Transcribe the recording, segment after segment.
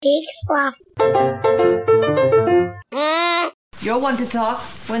Big fluff. You're one to talk.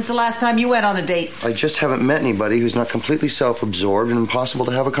 When's the last time you went on a date? I just haven't met anybody who's not completely self-absorbed and impossible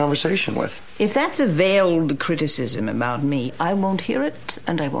to have a conversation with. If that's a veiled criticism about me, I won't hear it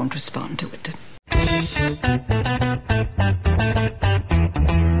and I won't respond to it.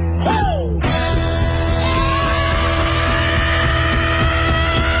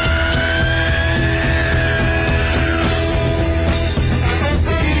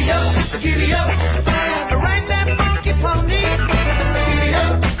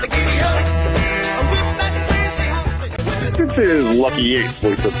 This is Lucky Ace,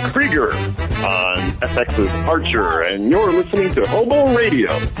 voice of Krieger on FX's Archer, and you're listening to Hobo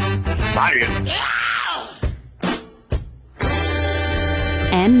Radio. Science.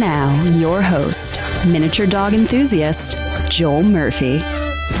 And now, your host, miniature dog enthusiast, Joel Murphy.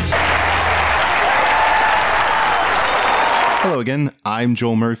 Hello again, I'm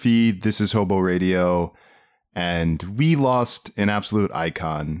Joel Murphy, this is Hobo Radio, and we lost an absolute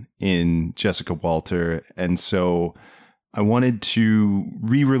icon in Jessica Walter, and so I wanted to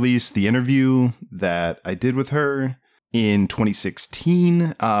re-release the interview that I did with her in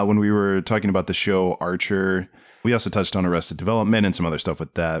 2016 when we were talking about the show Archer. We also touched on Arrested Development and some other stuff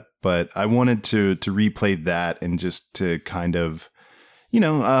with that, but I wanted to replay that and just to kind of,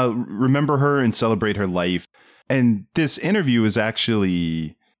 remember her and celebrate her life. And this interview is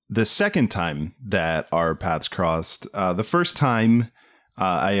actually the second time that our paths crossed. The first time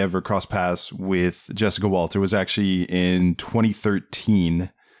I ever crossed paths with Jessica Walter was actually in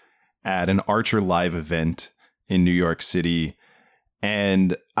 2013 at an Archer Live event in New York City.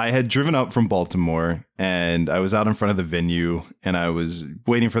 And I had driven up from Baltimore and I was out in front of the venue and I was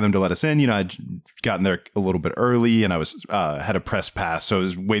waiting for them to let us in. I'd gotten there a little bit early and I was had a press pass, so I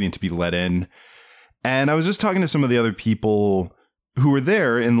was waiting to be let in. And I was just talking to some of the other people who were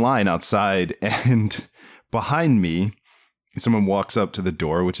there in line outside, and behind me, someone walks up to the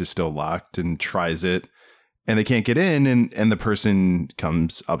door, which is still locked, and tries it, and they can't get in. And the person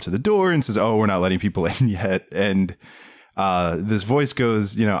comes up to the door and says, "Oh, we're not letting people in yet." And this voice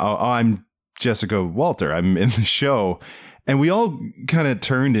goes, I'm Jessica Walter. I'm in the show. And we all kind of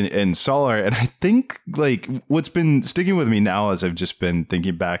turned and saw her. And I think what's been sticking with me now as I've just been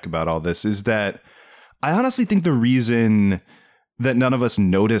thinking back about all this is that I honestly think the reason that none of us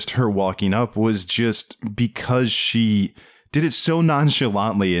noticed her walking up was just because she did it so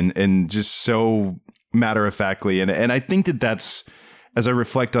nonchalantly and just so matter-of-factly. And I think that's, as I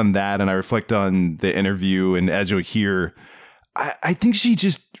reflect on that and I reflect on the interview, and as you'll hear, I think she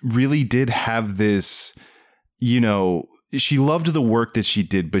just really did have this, she loved the work that she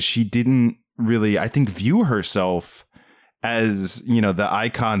did, but she didn't really, I think, view herself as, the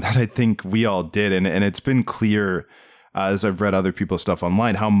icon that I think we all did. And it's been clear as I've read other people's stuff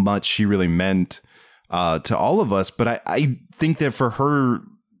online how much she really meant to all of us. But I think that for her,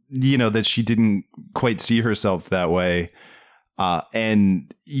 that she didn't quite see herself that way. So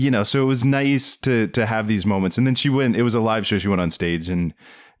it was nice to have these moments. And then she went, it was a live show. She went on stage and,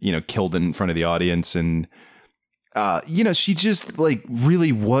 killed in front of the audience. And, she just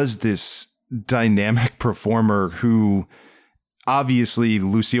really was this dynamic performer who, obviously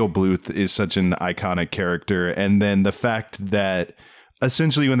Lucille Bluth is such an iconic character. And then the fact that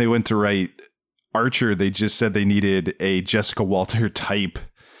essentially when they went to write Archer, they just said they needed a Jessica Walter type.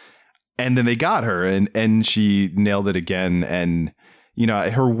 And then they got her and she nailed it again. And,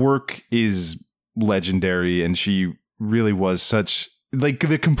 her work is legendary. And she really was such the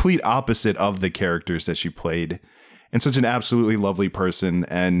complete opposite of the characters that she played, and such an absolutely lovely person.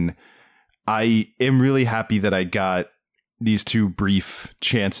 And I am really happy that I got these two brief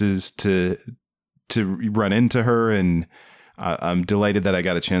chances to run into her. And I'm delighted that I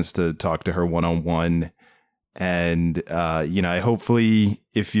got a chance to talk to her one-on-one. And, I hopefully,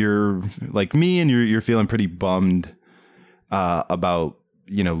 if you're like me and you're feeling pretty bummed about,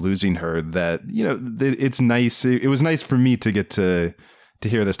 losing her, that, it's nice. It was nice for me to get to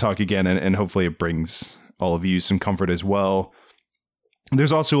hear this talk again. And hopefully it brings all of you some comfort as well.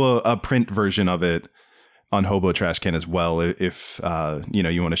 There's also a print version of it on Hobo Trash Can as well, if,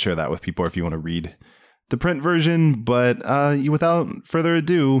 you want to share that with people, or if you want to read the print version. But without further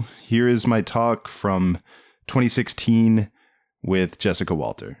ado, here is my talk from 2016 with Jessica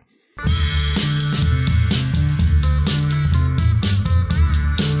Walter.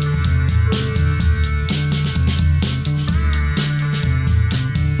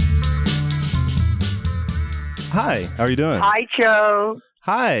 Hi, how are you doing? Hi, Joe.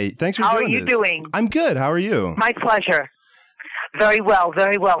 Hi, thanks for doing this. How are you doing? I'm good. How are you? My pleasure. Very well,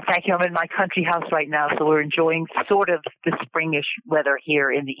 very well. Thank you. I'm in my country house right now, so we're enjoying sort of the springish weather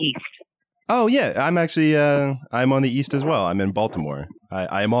here in the east. Oh, yeah. I'm actually, I'm on the east as well. I'm in Baltimore.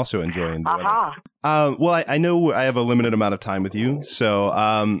 I am also enjoying the weather. Well, I know I have a limited amount of time with you,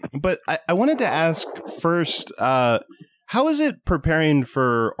 so, but I wanted to ask first, how is it preparing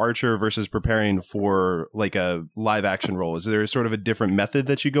for Archer versus preparing for like a live action role? Is there sort of a different method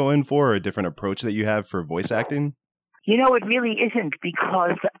that you go in for, or a different approach that you have for voice acting? You know, it really isn't,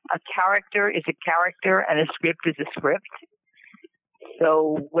 because a character is a character and a script is a script.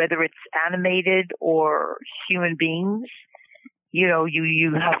 So whether it's animated or human beings, you know,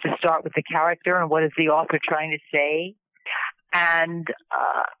 you have to start with the character and what is the author trying to say. And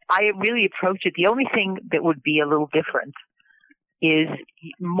I really approach it. The only thing that would be a little different is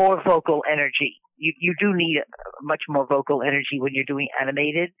more vocal energy. You do need much more vocal energy when you're doing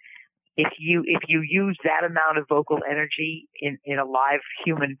animated. If you use that amount of vocal energy in a live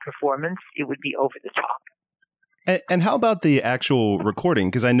human performance, it would be over the top. And how about the actual recording?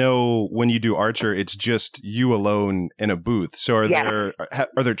 Because I know when you do Archer, it's just you alone in a booth. So are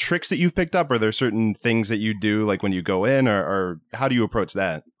there tricks that you've picked up? Are there certain things that you do, like when you go in, or how do you approach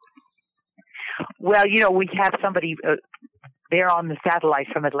that? Well, you know, we have somebody there on the satellite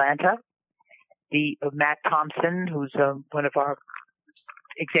from Atlanta, the Matt Thompson, who's one of our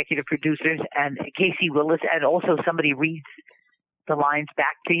executive producers, and Casey Willis, and also somebody reads the lines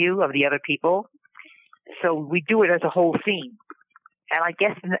back to you of the other people. So we do it as a whole scene. And I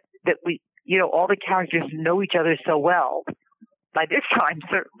guess that we, you know, all the characters know each other so well, by this time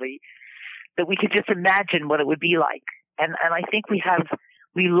certainly, that we could just imagine what it would be like. And I think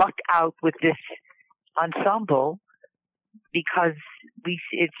we lucked out with this ensemble, because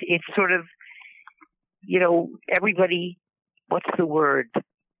it's sort of, you know, everybody, what's the word?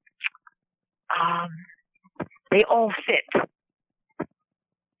 They all fit.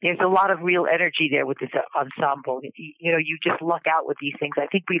 There's a lot of real energy there with this ensemble. You know, you just luck out with these things. I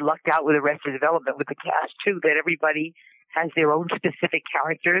think we lucked out with Arrested Development with the cast too, that everybody has their own specific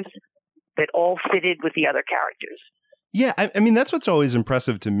characters that all fitted with the other characters. Yeah, I mean, that's what's always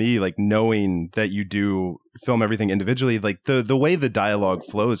impressive to me, like knowing that you do film everything individually, like the way the dialogue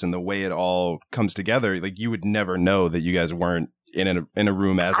flows and the way it all comes together, like you would never know that you guys weren't in a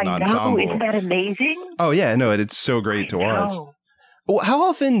room as an ensemble. Isn't that amazing? Oh, yeah, no, it's so great to watch. Well, how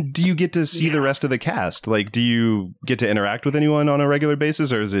often do you get to see the rest of the cast? Like, do you get to interact with anyone on a regular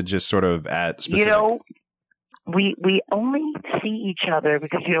basis, or is it just sort of at specific... You know, we only see each other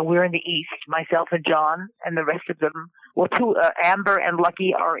because, you know, we're in the East, myself and John, and the rest of them. Well, Amber and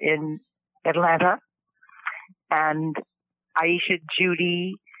Lucky are in Atlanta, and Aisha,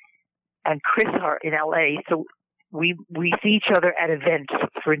 Judy, and Chris are in LA. So we see each other at events,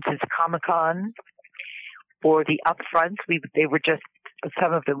 for instance, Comic-Con or the Upfronts. They were just,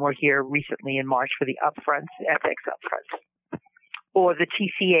 some of them were here recently in March for the Upfronts, FX Upfronts, or the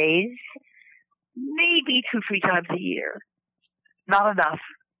TCAs, maybe 2-3 times a year. Not enough.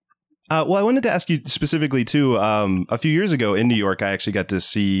 Well, I wanted to ask you specifically, too, a few years ago in New York, I actually got to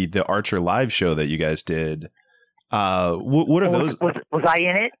see the Archer live show that you guys did. What are those? Was I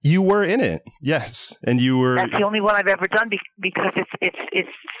in it? You were in it, yes. And you were... That's the only one I've ever done because it's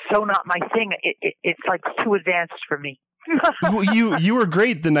so not my thing. It's like too advanced for me. you were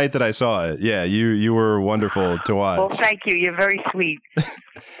great the night that I saw it. Yeah, you were wonderful to watch. Well, thank you. You're very sweet.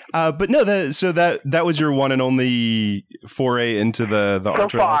 But no, that was your one and only foray into the so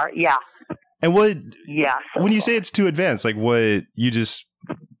Archer far, life? Yeah. And what? Yeah. When you say it's too advanced, like what you just...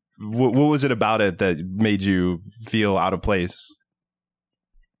 What was it about it that made you feel out of place?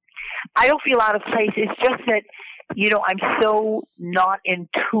 I don't feel out of place. It's just that, you know, I'm so not in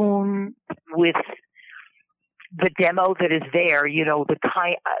tune with the demo that is there. You know, the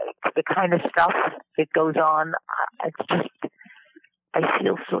kind of stuff that goes on. It's just, I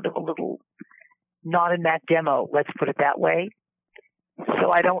feel sort of a little not in that demo. Let's put it that way.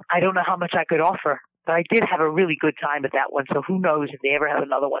 So I don't know how much I could offer. But I did have a really good time at that one, so who knows if they ever have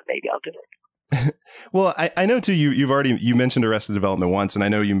another one, maybe I'll do it. Well, I know too. You mentioned Arrested Development once, and I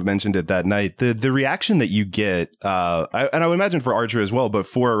know you mentioned it that night. The reaction that you get, and I would imagine for Archer as well, but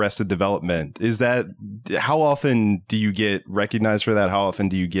for Arrested Development, is that how often do you get recognized for that? How often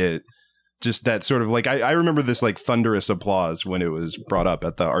do you get just that sort of like? I remember this like thunderous applause when it was brought up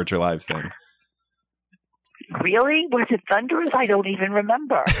at the Archer Live thing. Really? Was it thunderous? I don't even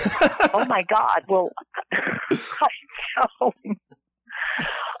remember. Oh my God! Well,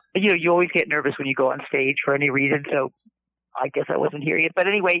 you know, you always get nervous when you go on stage for any reason, so I guess I wasn't hearing it. But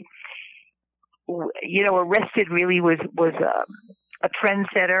anyway, you know, Arrested really was a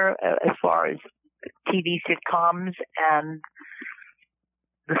trendsetter as far as TV sitcoms, and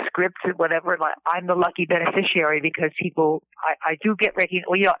the script and whatever. Like, I'm the lucky beneficiary because people, I do get recognition.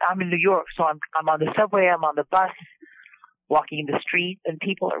 Well, you know, I'm in New York, so I'm on the subway, I'm on the bus, walking the street, and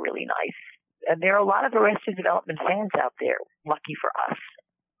people are really nice. And there are a lot of Arrested Development fans out there. Lucky for us.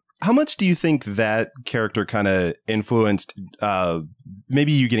 How much do you think that character kind of influenced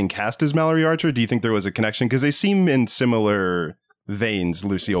maybe you getting cast as Mallory Archer? Do you think there was a connection? Because they seem in similar veins,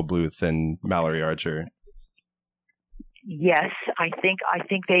 Lucille Bluth and Mallory Archer. Yes, I think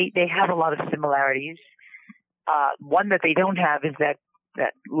they have a lot of similarities. One that they don't have is that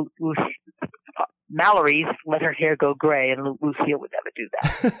Mallory's let her hair go gray, and Lucille would never do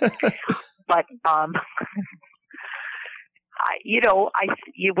that. But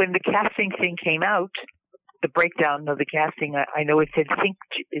when the casting thing came out, the breakdown of the casting, I know it said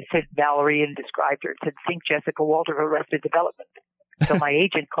Valerie and described her. It said think Jessica Walter of Arrested Development. So my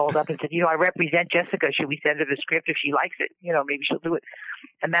agent called up and said, I represent Jessica. Should we send her the script if she likes it? Maybe she'll do it.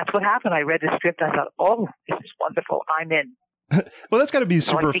 And that's what happened. I read the script. I thought, oh, this is wonderful. I'm in. Well, that's got to be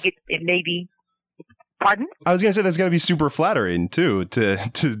super. So I think it may be. Pardon? I was going to say that's got to be super flattering too to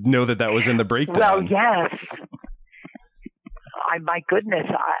know that was in the breakdown. Well, yes. My goodness,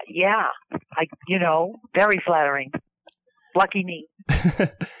 very flattering. Lucky me.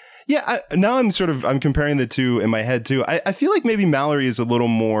 Yeah, now I'm comparing the two in my head too. I feel like maybe Mallory is a little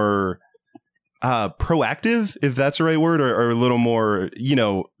more proactive, if that's the right word, or a little more,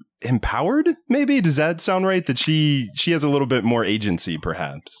 empowered. Maybe does that sound right? That she has a little bit more agency,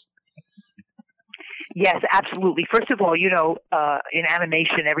 perhaps. Yes, absolutely. First of all, in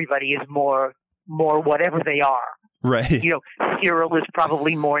animation, everybody is more whatever they are. Right. Cyril is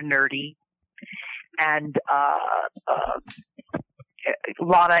probably more nerdy, and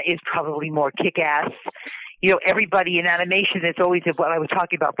Lana is probably more kick-ass. Everybody in animation, it's always what I was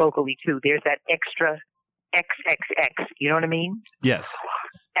talking about vocally too. There's that extra XXX. You know what I mean? Yes.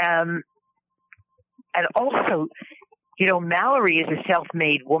 And also, Mallory is a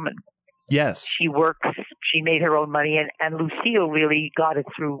self-made woman. Yes. She works, she made her own money, and Lucille really got it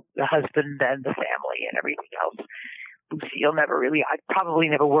through the husband and the family and everything else. Lucille I probably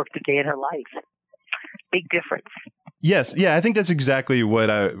never worked a day in her life. Big difference. Yes. Yeah, I think that's exactly what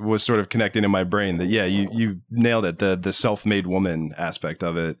I was sort of connecting in my brain. That, yeah, you nailed it, the self-made woman aspect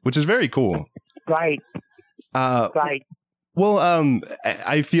of it, which is very cool. Right. Right. Well,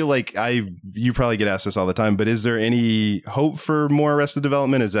 I feel like you probably get asked this all the time, but is there any hope for more Arrested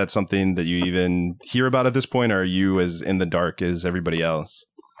Development? Is that something that you even hear about at this point, or are you as in the dark as everybody else?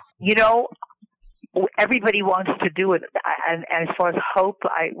 Everybody wants to do it, and as far as hope,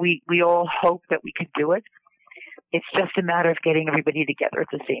 we all hope that we could do it. It's just a matter of getting everybody together at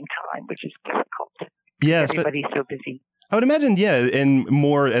the same time, which is difficult. Yes, everybody's so busy. I would imagine, yeah, and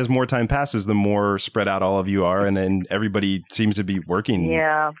as more time passes, the more spread out all of you are, and then everybody seems to be working.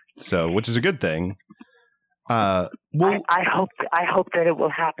 Yeah. So, which is a good thing. I hope that it will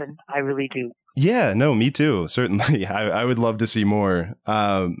happen. I really do. Yeah, no, me too. Certainly, I would love to see more.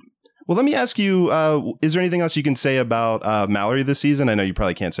 Well, let me ask you: is there anything else you can say about Mallory this season? I know you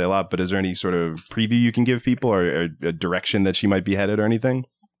probably can't say a lot, but is there any sort of preview you can give people, or a direction that she might be headed, or anything?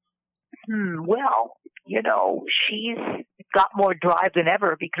 Well, she's got more drive than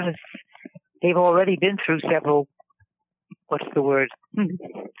ever because they've already been through several,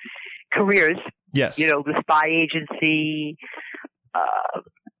 careers. Yes. The spy agency,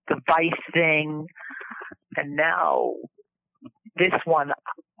 the Vice thing, and now this one,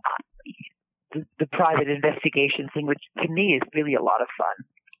 the private investigation thing, which to me is really a lot of fun.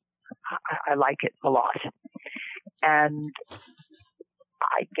 I like it a lot. And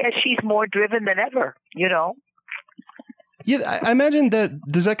I guess she's more driven than ever, Yeah, I imagine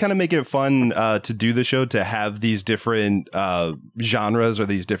does that kind of make it fun to do the show, to have these different genres or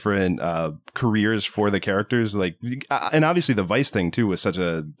these different careers for the characters? Like, and obviously the Vice thing too was such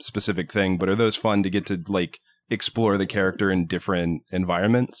a specific thing, but are those fun to get to explore the character in different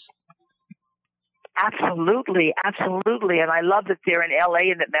environments? Absolutely, absolutely. And I love that they're in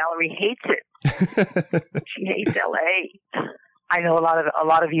LA and that Mallory hates it. She hates LA. I know a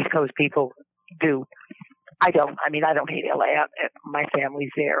lot of East Coast people do. I don't. I mean, I don't hate LA. My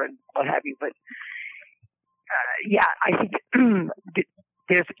family's there and what have you. But yeah, I think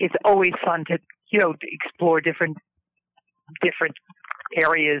it's always fun to explore different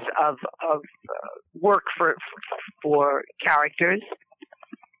areas of work for characters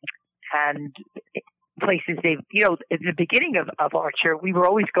and places they've. At the beginning of Archer, we were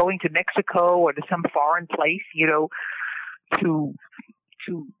always going to Mexico or to some foreign place, to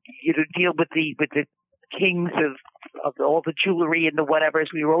deal with the kings of all the jewelry and the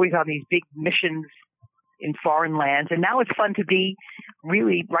whatevers. We were always on these big missions in foreign lands, and now it's fun to be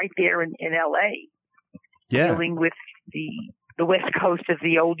really right there in L.A. Yeah. Dealing with the West Coast of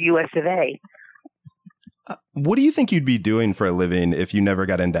the old U.S. of A. What do you think you'd be doing for a living if you never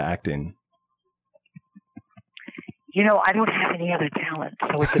got into acting? You know, I don't have any other talent,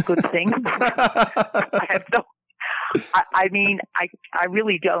 so it's a good thing. I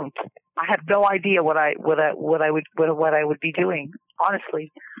really don't. I have no idea what I would be doing.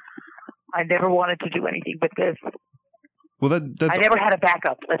 Honestly, I never wanted to do anything but this. Well, that's. I never had a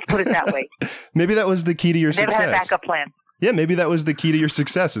backup. Let's put it that way. Maybe that was the key to your success. Never had a backup plan. Yeah, maybe that was the key to your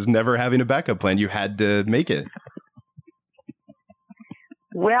success, is never having a backup plan. You had to make it.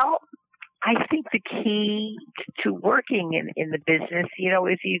 Well, I think the key to working in the business, you know,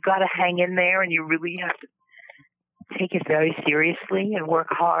 is you got to hang in there, and you really have to take it very seriously and work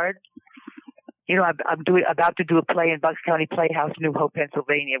hard. You know, I'm about to do a play in Bucks County Playhouse, New Hope,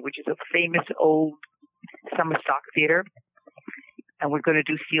 Pennsylvania, which is a famous old summer stock theater. And we're going to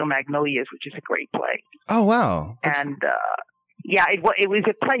do Steel Magnolias, which is a great play. Oh, wow. And, yeah, it was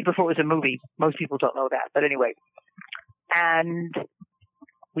a play before it was a movie. Most people don't know that. But anyway. And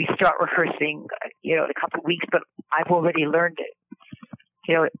we start rehearsing, you know, in a couple of weeks, but I've already learned it.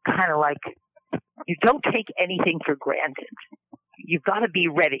 You know, kind of like you don't take anything for granted. You've got to be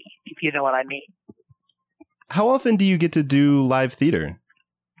ready, if you know what I mean. How often do you get to do live theater?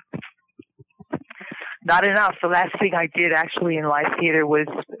 Not enough. The last thing I did actually in live theater was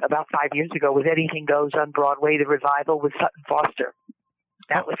about 5 years ago with Anything Goes on Broadway, the revival with Sutton Foster.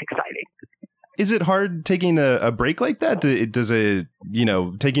 That was exciting. Is it hard taking a break like that? Does it, you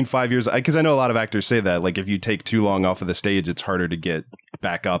know, taking 5 years? Because I know a lot of actors say that, like, if you take too long off of the stage, it's harder to get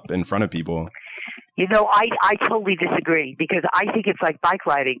back up in front of people. You know, I totally disagree, because I think it's like bike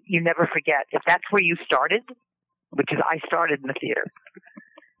riding. You never forget. If that's where you started, which is I started in the theater,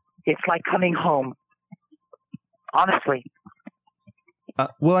 it's like coming home. Honestly.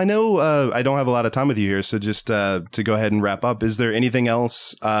 Well, I know I don't have a lot of time with you here, so just to go ahead and wrap up, is there anything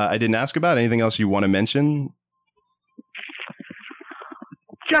else I didn't ask about? Anything else you want to mention?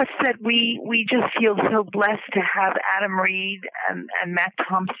 Just that we just feel so blessed to have Adam Reed and Matt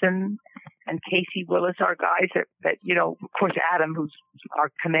Thompson and Casey Willis, our guys that, you know, of course, Adam, who's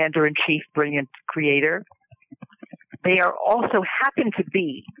our commander-in-chief, brilliant creator. They are also happen to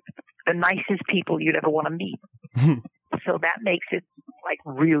be the nicest people you'd ever want to meet. So that makes it like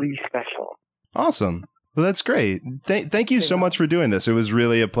really special. Awesome. Well, that's great. Thank you so much for doing this. It was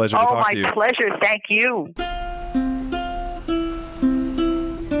really a pleasure to talk to you. Oh, my pleasure. Thank you.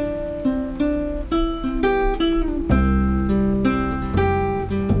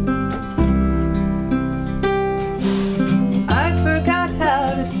 I forgot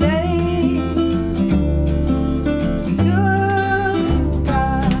how to say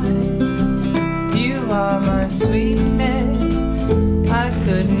my sweetness, I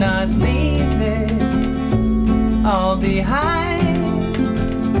could not leave this all behind.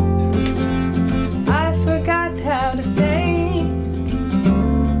 I forgot how to say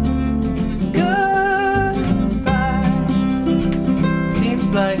goodbye.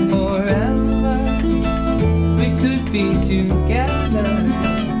 Seems like forever we could be together,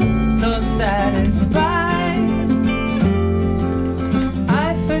 so satisfied.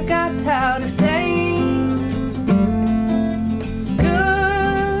 I forgot how to say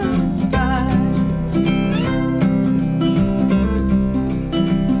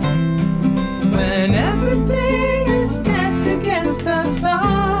us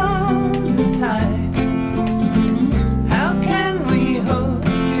all the time. How can we hope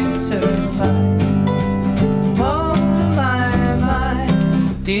to survive? Oh my,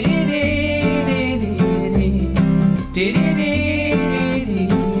 dee-dee-dee-dee-dee, dee-dee-dee-dee-dee,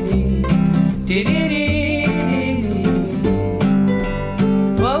 dee-dee-dee-dee-dee.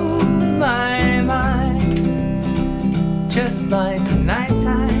 Oh my, just like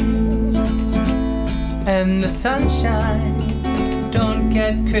nighttime and the sunshine don't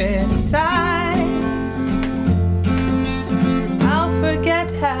get criticized. I'll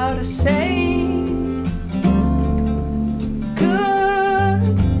forget how to say goodbye.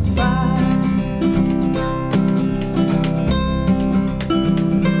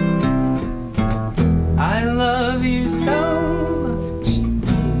 I love you so much. Do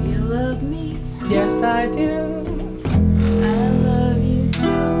you love me? Yes, I do. I love you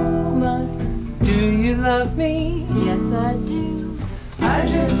so much. Do you love me? Yes, I do. I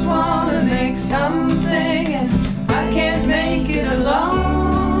just wanna make something, and I can't make it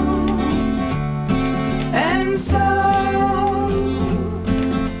alone. And so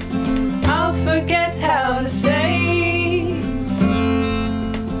I'll forget how to say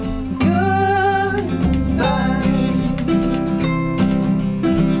goodbye.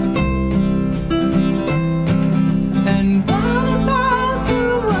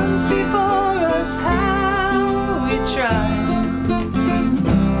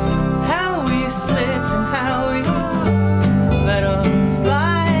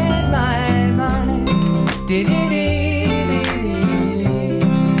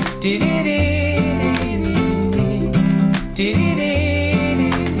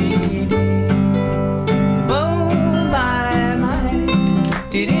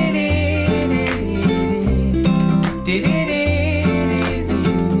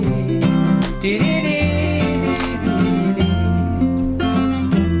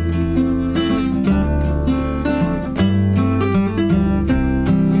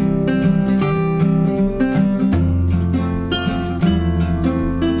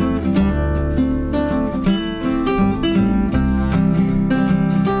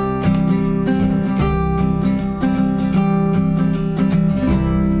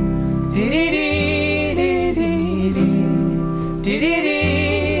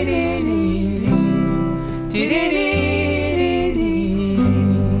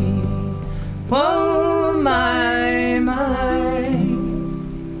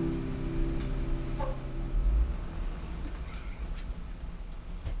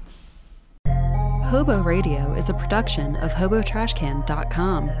 Hobo Radio is a production of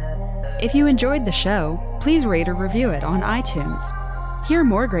HoboTrashCan.com. If you enjoyed the show, please rate or review it on iTunes. Hear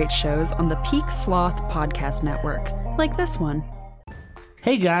more great shows on the Peak Sloth Podcast Network, like this one.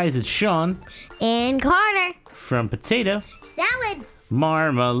 Hey guys, it's Sean. And Carter. From Potato. Salad.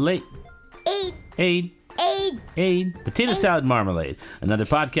 Marmalade. Aid. Potato Salad Marmalade. Another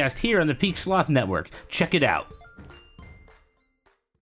podcast here on the Peak Sloth Network. Check it out.